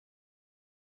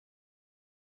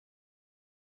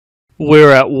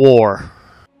We're at war.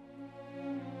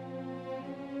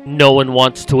 No one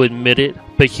wants to admit it,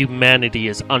 but humanity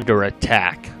is under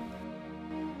attack.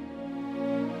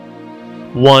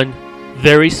 One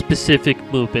very specific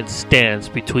movement stands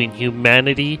between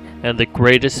humanity and the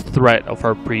greatest threat of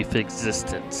our brief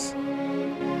existence.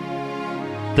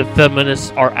 The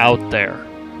feminists are out there.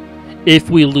 If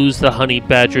we lose the honey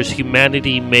badgers,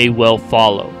 humanity may well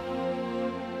follow.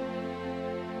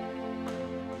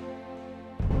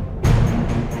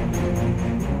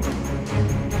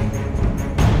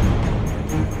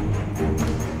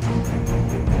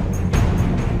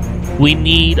 We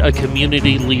need a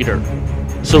community leader,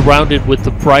 surrounded with the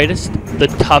brightest, the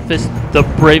toughest, the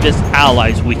bravest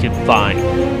allies we can find.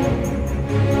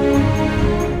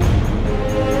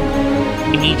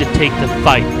 We need to take the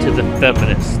fight to the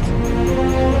feminists.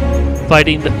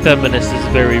 Fighting the feminists is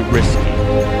very risky.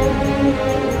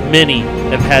 Many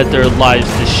have had their lives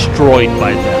destroyed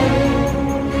by them.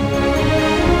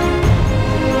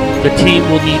 The team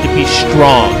will need to be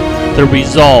strong, the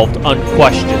resolved,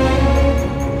 unquestioned.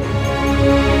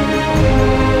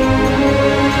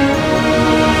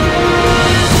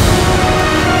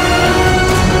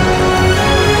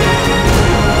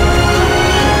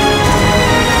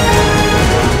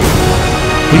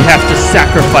 We have to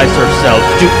sacrifice ourselves,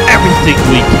 do everything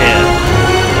we can.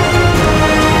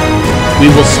 We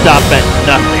will stop at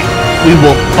nothing. We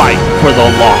will fight for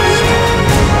the lost.